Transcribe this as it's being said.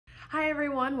Hi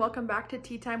everyone, welcome back to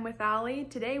Tea Time with Allie.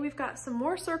 Today we've got some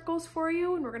more circles for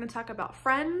you and we're going to talk about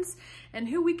friends and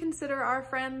who we consider our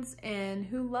friends and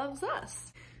who loves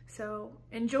us. So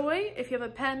enjoy. If you have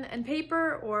a pen and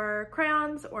paper or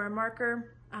crayons or a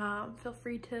marker, feel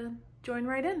free to join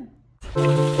right in.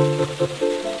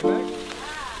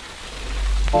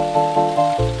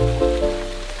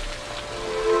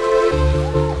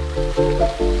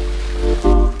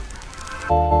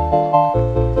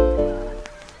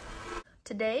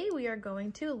 Today we are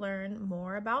going to learn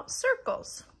more about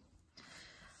circles.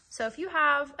 So if you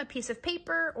have a piece of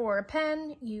paper or a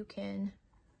pen, you can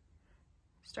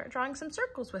start drawing some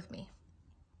circles with me.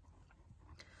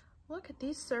 Look at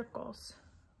these circles.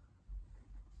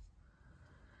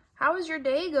 How is your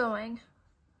day going?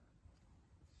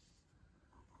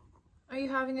 Are you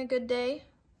having a good day?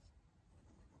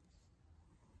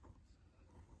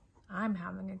 I'm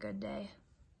having a good day.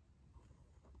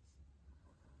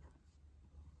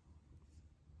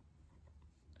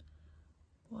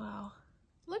 Wow,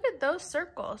 look at those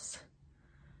circles.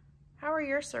 How are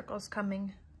your circles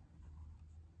coming?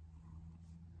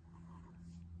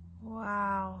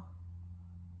 Wow,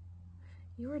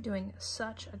 you are doing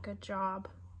such a good job.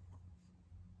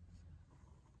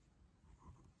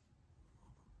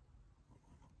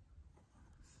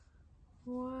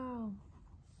 Wow,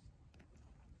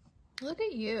 look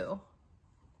at you.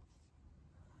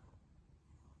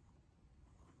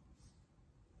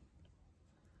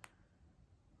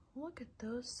 Look at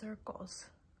those circles.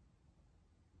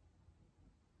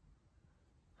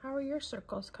 How are your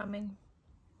circles coming?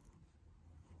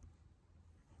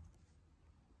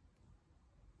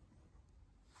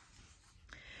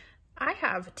 I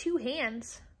have two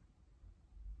hands.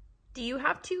 Do you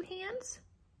have two hands?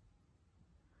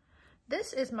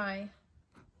 This is my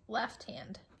left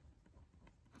hand.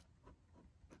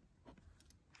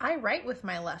 I write with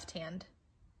my left hand.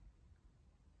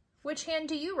 Which hand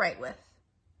do you write with?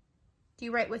 Do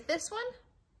you write with this one?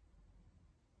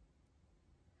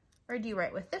 Or do you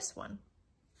write with this one?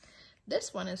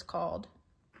 This one is called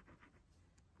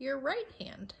your right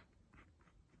hand.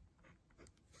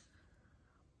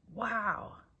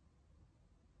 Wow.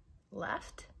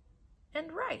 Left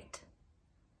and right.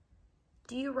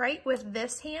 Do you write with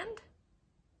this hand?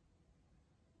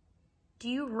 Do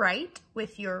you write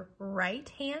with your right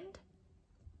hand?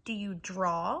 Do you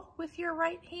draw with your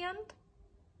right hand?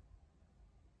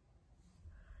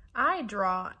 I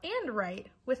draw and write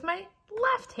with my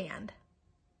left hand.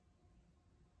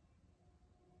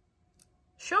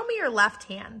 Show me your left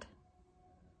hand.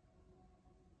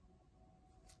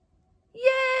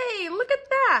 Yay, look at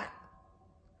that.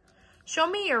 Show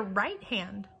me your right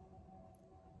hand.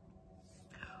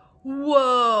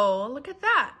 Whoa, look at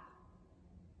that.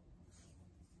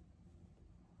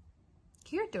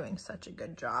 You're doing such a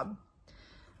good job.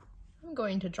 I'm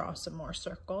going to draw some more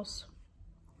circles.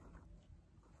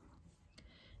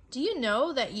 Do you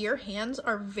know that your hands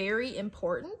are very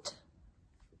important?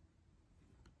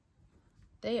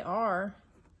 They are.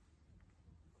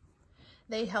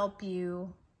 They help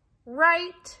you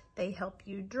write, they help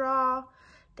you draw,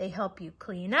 they help you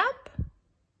clean up,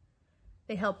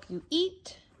 they help you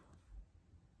eat,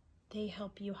 they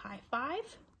help you high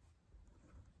five.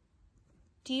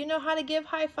 Do you know how to give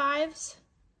high fives?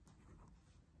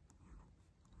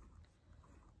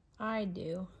 I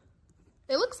do.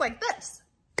 It looks like this.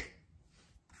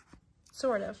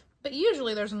 Sort of, but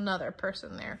usually there's another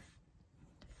person there.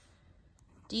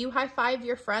 Do you high five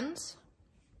your friends?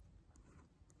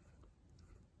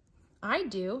 I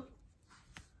do.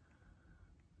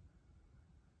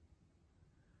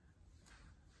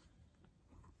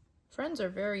 Friends are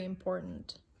very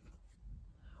important.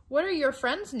 What are your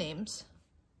friends' names?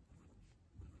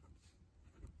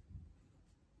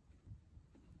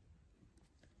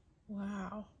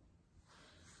 Wow.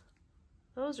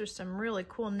 Those are some really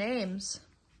cool names.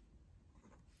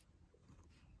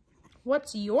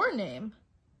 What's your name?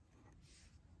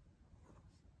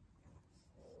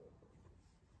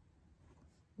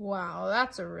 Wow,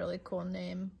 that's a really cool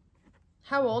name.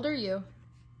 How old are you?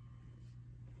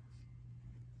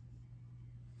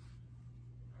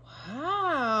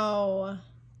 Wow.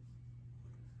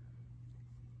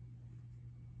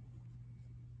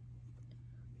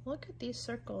 Look at these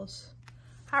circles.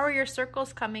 How are your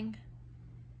circles coming?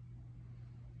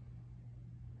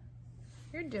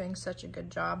 You're doing such a good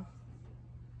job.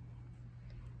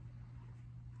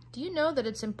 Do you know that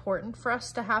it's important for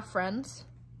us to have friends?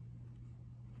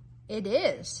 It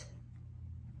is.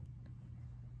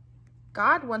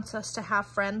 God wants us to have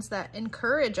friends that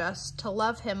encourage us to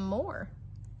love Him more.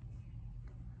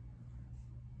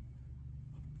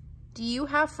 Do you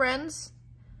have friends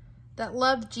that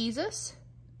love Jesus?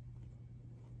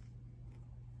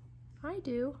 I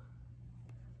do.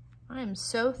 I am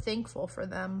so thankful for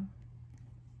them.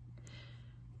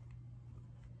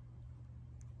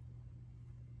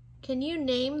 Can you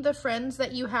name the friends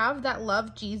that you have that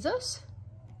love Jesus?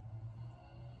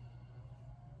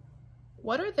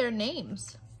 What are their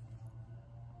names?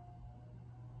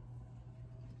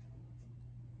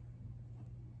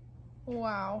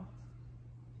 Wow.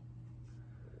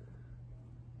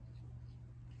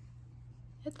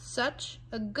 It's such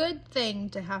a good thing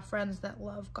to have friends that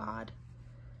love God.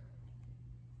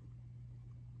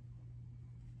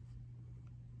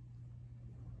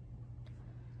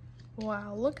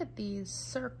 Wow, look at these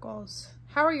circles.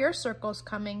 How are your circles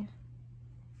coming?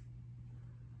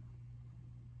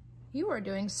 You are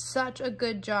doing such a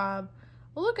good job.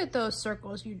 Look at those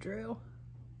circles you drew.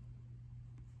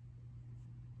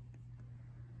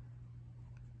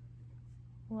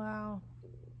 Wow.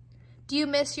 Do you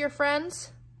miss your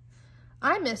friends?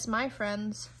 I miss my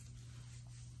friends.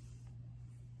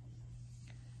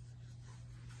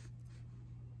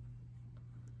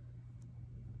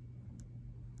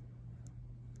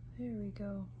 There we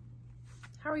go.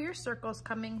 How are your circles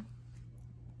coming?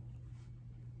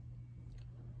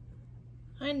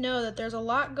 I know that there's a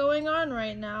lot going on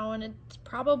right now, and it's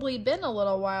probably been a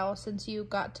little while since you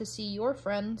got to see your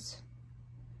friends,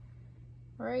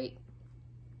 right?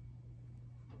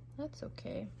 That's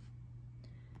okay.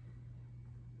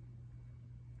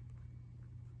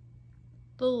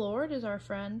 The Lord is our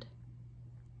friend.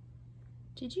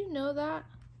 Did you know that?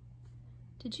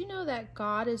 Did you know that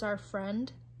God is our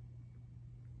friend?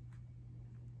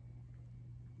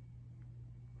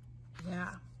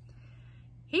 Yeah.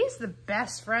 He's the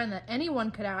best friend that anyone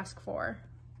could ask for.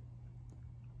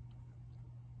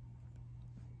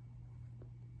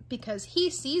 Because he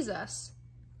sees us.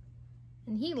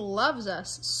 And he loves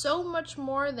us so much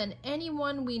more than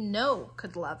anyone we know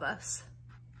could love us.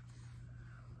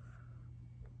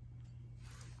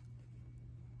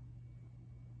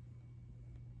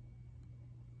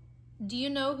 Do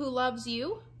you know who loves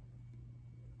you?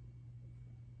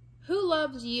 Who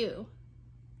loves you?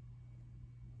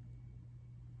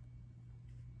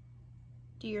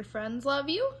 Do your friends love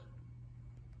you?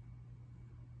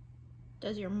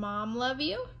 Does your mom love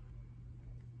you?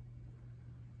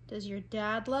 Does your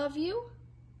dad love you?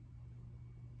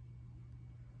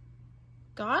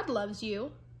 God loves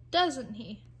you, doesn't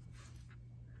he?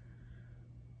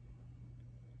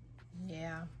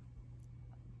 Yeah.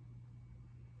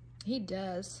 He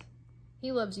does.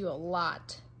 He loves you a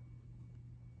lot.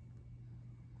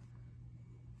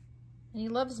 And he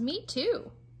loves me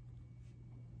too.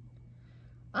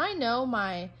 I know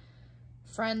my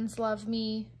friends love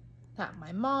me, that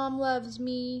my mom loves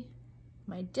me,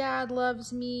 my dad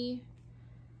loves me.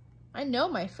 I know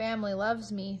my family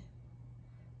loves me.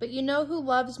 But you know who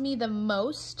loves me the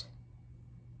most?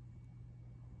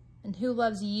 And who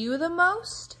loves you the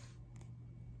most?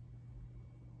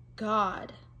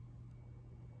 God.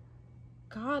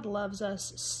 God loves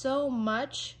us so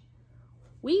much,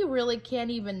 we really can't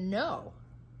even know.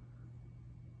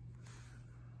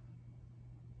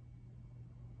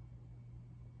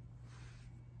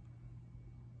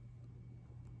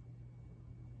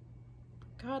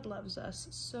 God loves us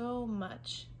so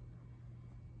much.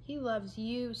 He loves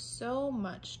you so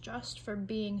much just for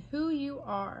being who you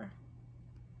are.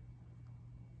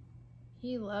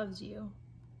 He loves you.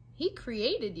 He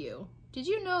created you. Did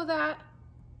you know that?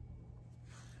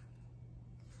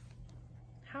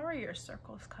 How are your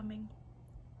circles coming?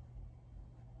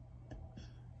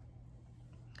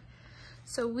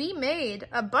 So we made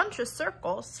a bunch of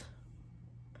circles.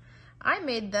 I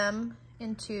made them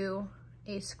into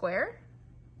a square.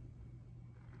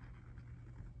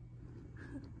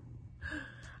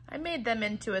 I made them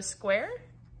into a square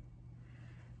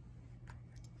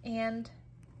and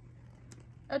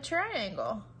a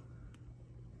triangle.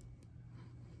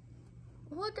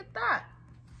 Look at that.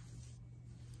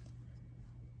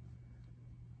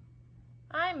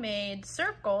 I made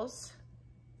circles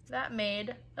that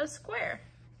made a square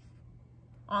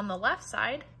on the left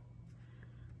side.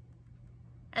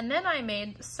 And then I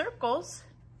made circles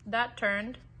that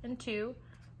turned into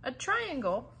a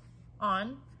triangle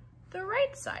on the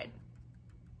right side.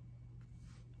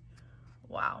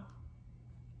 Wow.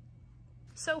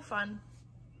 So fun.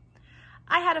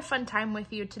 I had a fun time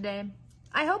with you today.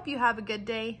 I hope you have a good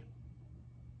day.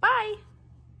 Bye.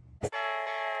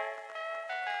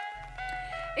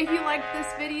 If you liked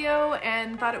this video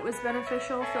and thought it was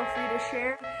beneficial, feel free to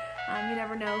share. You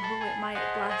never know who it might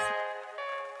bless.